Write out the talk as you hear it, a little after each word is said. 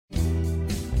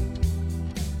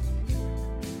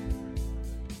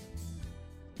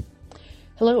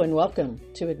Hello and welcome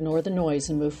to Ignore the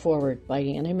Noise and Move Forward by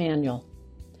Anne Emanuel.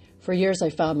 For years I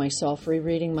found myself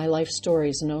rereading my life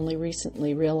stories and only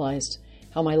recently realized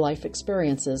how my life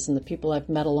experiences and the people I've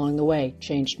met along the way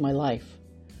changed my life.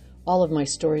 All of my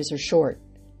stories are short,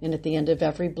 and at the end of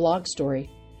every blog story,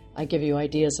 I give you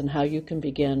ideas on how you can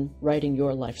begin writing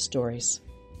your life stories.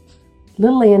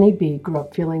 Little Annie B. grew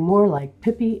up feeling more like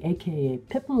Pippi, a.k.a.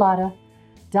 Pippoliata,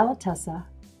 Delatessa,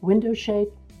 Window Shade,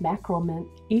 Mackerel Mint,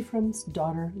 Ephraim's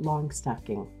daughter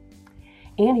Longstocking.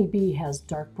 Annie B. has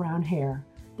dark brown hair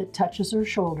that touches her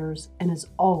shoulders and is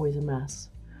always a mess.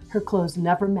 Her clothes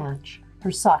never match,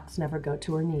 her socks never go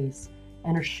to her knees,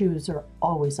 and her shoes are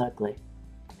always ugly.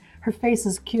 Her face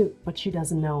is cute, but she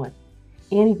doesn't know it.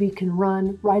 Annie B. can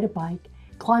run, ride a bike,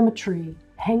 climb a tree,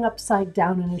 hang upside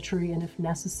down in a tree, and if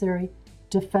necessary,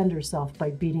 defend herself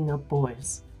by beating up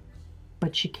boys.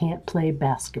 But she can't play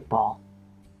basketball.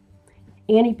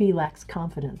 Annie B. lacks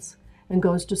confidence and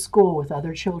goes to school with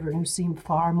other children who seem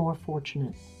far more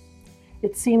fortunate.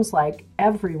 It seems like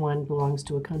everyone belongs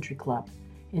to a country club,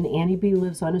 and Annie B.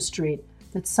 lives on a street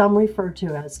that some refer to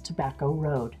as Tobacco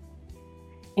Road.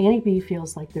 Annie B.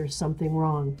 feels like there's something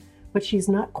wrong, but she's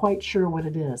not quite sure what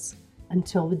it is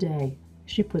until the day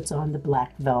she puts on the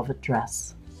black velvet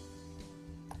dress.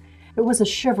 It was a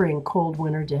shivering, cold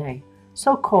winter day.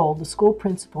 So cold, the school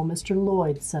principal, Mr.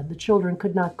 Lloyd, said the children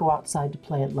could not go outside to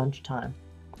play at lunchtime.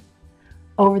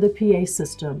 Over the PA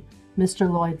system, Mr.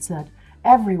 Lloyd said,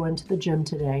 "Everyone to the gym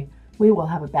today. We will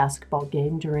have a basketball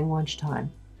game during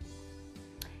lunchtime."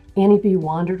 Annie B.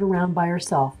 wandered around by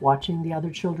herself, watching the other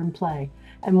children play,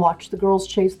 and watched the girls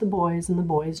chase the boys and the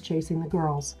boys chasing the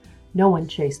girls. No one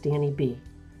chased Annie B.,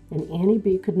 and Annie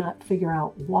B. could not figure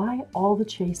out why all the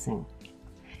chasing.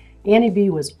 Annie B.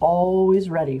 was always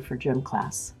ready for gym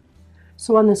class.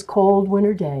 So on this cold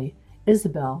winter day,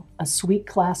 Isabel, a sweet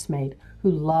classmate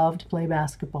who loved to play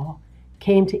basketball,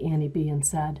 came to Annie B. and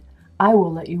said, "I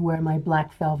will let you wear my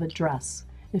black velvet dress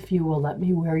if you will let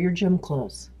me wear your gym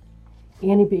clothes."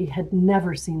 Annie B. had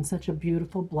never seen such a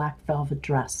beautiful black velvet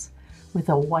dress with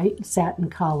a white satin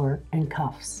collar and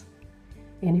cuffs.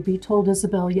 Annie B. told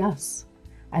Isabel yes,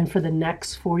 and for the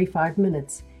next 45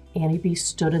 minutes, Annie B.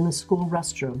 stood in the school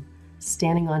restroom,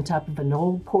 standing on top of an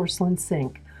old porcelain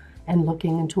sink and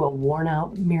looking into a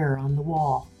worn-out mirror on the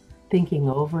wall, thinking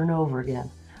over and over again,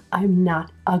 "I'm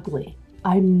not ugly.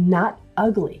 I'm not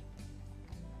ugly."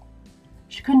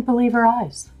 She couldn't believe her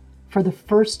eyes. For the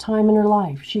first time in her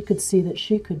life, she could see that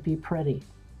she could be pretty.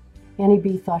 Annie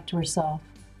B. thought to herself,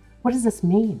 "What does this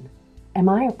mean? Am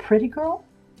I a pretty girl?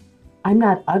 I'm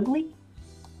not ugly?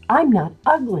 I'm not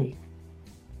ugly."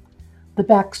 The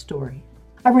backstory.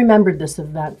 I remembered this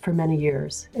event for many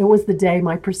years. It was the day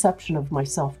my perception of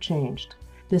myself changed.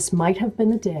 This might have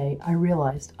been the day I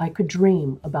realized I could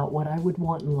dream about what I would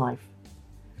want in life.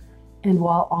 And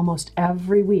while almost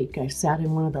every week I sat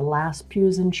in one of the last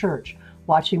pews in church,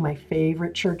 watching my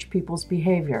favorite church people's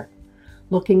behavior,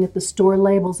 looking at the store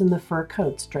labels and the fur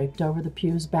coats draped over the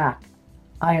pew's back,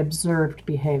 I observed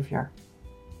behavior.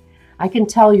 I can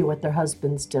tell you what their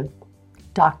husbands did.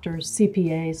 Doctors,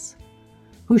 CPAs,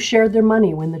 who shared their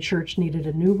money when the church needed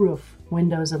a new roof,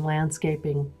 windows, and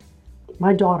landscaping.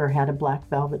 My daughter had a black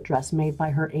velvet dress made by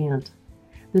her aunt.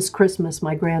 This Christmas,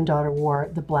 my granddaughter wore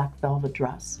the black velvet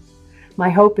dress.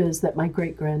 My hope is that my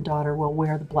great-granddaughter will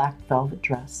wear the black velvet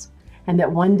dress, and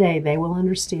that one day they will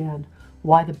understand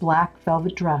why the black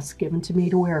velvet dress given to me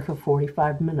to wear for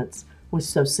 45 minutes was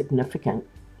so significant.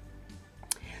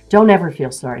 Don't ever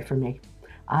feel sorry for me.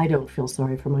 I don't feel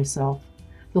sorry for myself.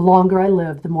 The longer I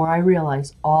live, the more I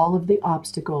realize all of the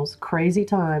obstacles, crazy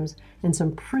times, and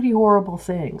some pretty horrible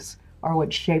things are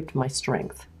what shaped my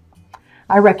strength.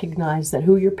 I recognize that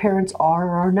who your parents are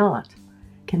or are not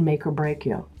can make or break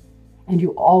you, and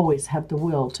you always have the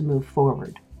will to move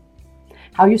forward.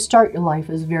 How you start your life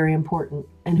is very important,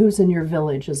 and who's in your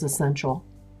village is essential.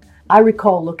 I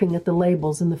recall looking at the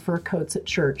labels in the fur coats at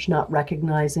church, not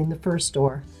recognizing the fur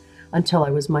store until I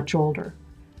was much older.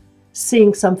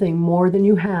 Seeing something more than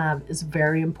you have is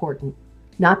very important,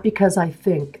 not because I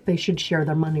think they should share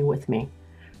their money with me,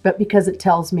 but because it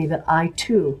tells me that I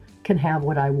too can have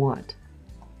what I want.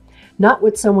 Not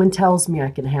what someone tells me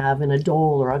I can have in a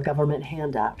dole or a government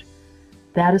handout.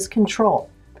 That is control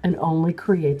and only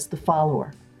creates the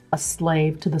follower, a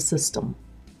slave to the system.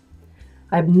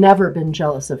 I've never been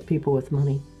jealous of people with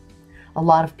money. A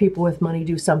lot of people with money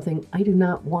do something I do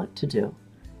not want to do.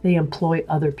 They employ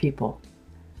other people.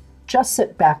 Just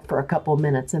sit back for a couple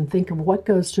minutes and think of what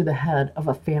goes through the head of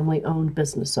a family-owned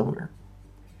business owner.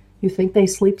 You think they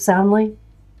sleep soundly?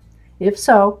 If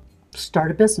so,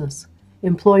 start a business.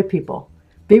 Employ people.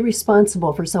 Be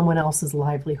responsible for someone else's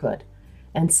livelihood.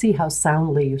 and see how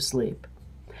soundly you sleep.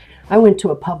 I went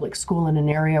to a public school in an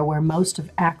area where most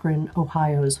of Akron,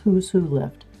 Ohio's who's who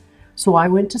lived, so I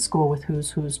went to school with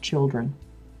who's who's children.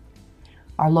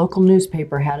 Our local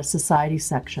newspaper had a society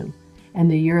section, and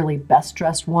the yearly Best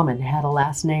Dressed Woman had a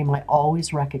last name I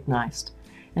always recognized,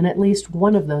 and at least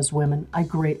one of those women I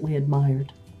greatly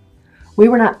admired. We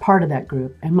were not part of that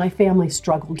group, and my family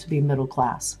struggled to be middle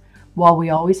class. While we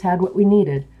always had what we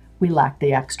needed, we lacked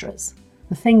the extras,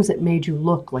 the things that made you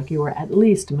look like you were at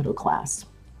least middle class.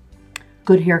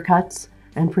 Good haircuts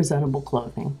and presentable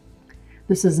clothing.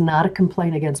 This is not a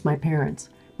complaint against my parents.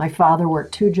 My father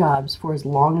worked 2 jobs for as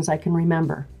long as I can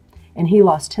remember, and he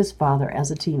lost his father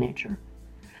as a teenager.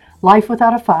 Life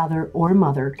without a father or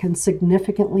mother can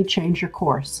significantly change your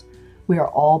course. We are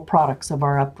all products of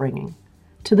our upbringing.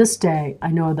 To this day, I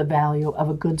know the value of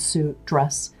a good suit,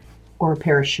 dress, or a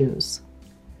pair of shoes.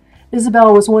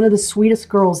 Isabel was one of the sweetest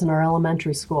girls in our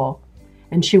elementary school,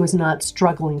 and she was not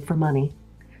struggling for money.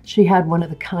 She had one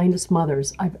of the kindest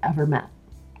mothers I've ever met.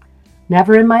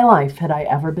 Never in my life had I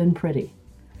ever been pretty.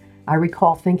 I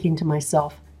recall thinking to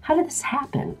myself, how did this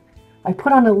happen? I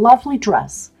put on a lovely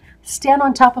dress, stand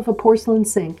on top of a porcelain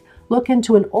sink, look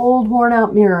into an old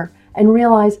worn-out mirror, and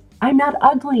realize I'm not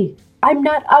ugly. I'm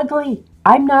not ugly.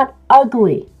 I'm not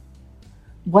ugly.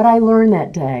 What I learned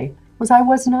that day was I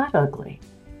was not ugly.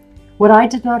 What I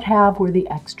did not have were the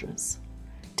extras.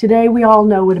 Today we all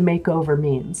know what a makeover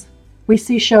means. We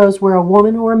see shows where a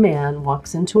woman or a man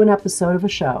walks into an episode of a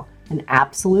show, an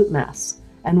absolute mess,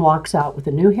 and walks out with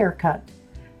a new haircut,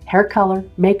 hair color,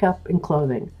 makeup, and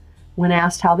clothing. When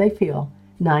asked how they feel,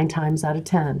 9 times out of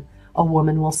 10, a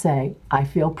woman will say, I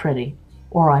feel pretty,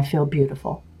 or I feel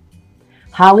beautiful.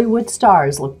 Hollywood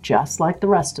stars look just like the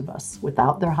rest of us,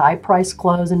 without their high-priced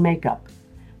clothes and makeup.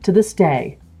 To this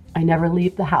day, I never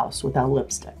leave the house without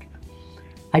lipstick.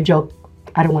 I joke,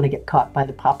 I don't want to get caught by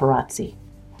the paparazzi.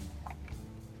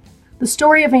 The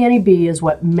story of Annie B is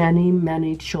what many,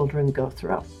 many children go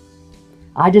through.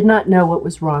 I did not know what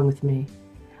was wrong with me.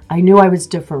 I knew I was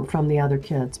different from the other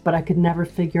kids, but I could never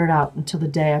figure it out until the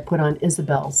day I put on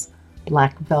Isabel's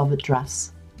black velvet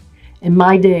dress. In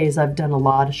my days, I've done a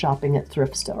lot of shopping at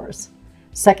thrift stores,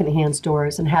 secondhand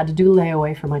stores, and had to do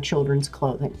layaway for my children's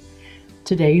clothing.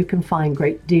 Today, you can find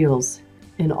great deals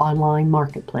in online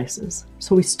marketplaces,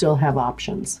 so we still have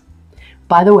options.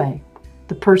 By the way,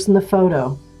 the purse in the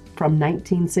photo from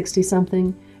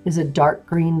 1960-something is a dark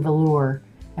green velour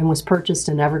and was purchased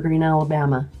in Evergreen,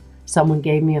 Alabama. Someone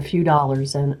gave me a few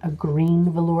dollars, and a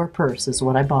green velour purse is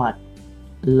what I bought.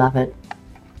 Love it.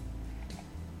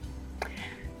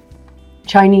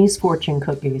 Chinese fortune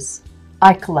cookies.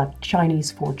 I collect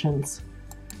Chinese fortunes.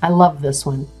 I love this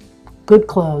one. Good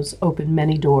clothes open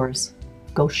many doors.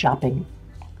 Go shopping.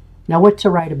 Now what to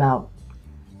write about?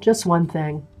 Just one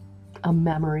thing. A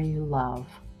memory you love.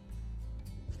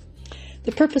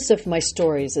 The purpose of my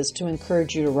stories is to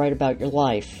encourage you to write about your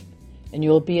life, and you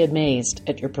will be amazed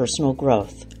at your personal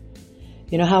growth.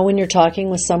 You know how when you're talking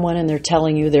with someone and they're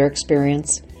telling you their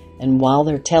experience, and while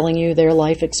they're telling you their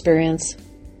life experience,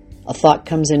 a thought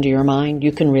comes into your mind,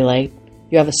 you can relate,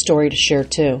 you have a story to share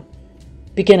too.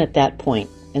 Begin at that point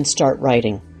and start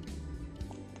writing.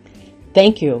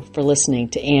 Thank you for listening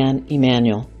to Anne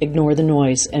Emanuel. Ignore the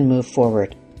noise and move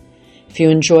forward. If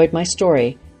you enjoyed my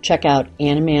story, check out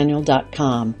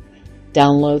anneemanuel.com.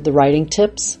 Download the writing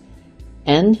tips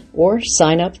or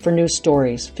sign up for new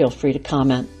stories. Feel free to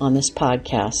comment on this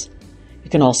podcast. You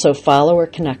can also follow or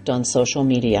connect on social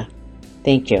media.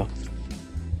 Thank you.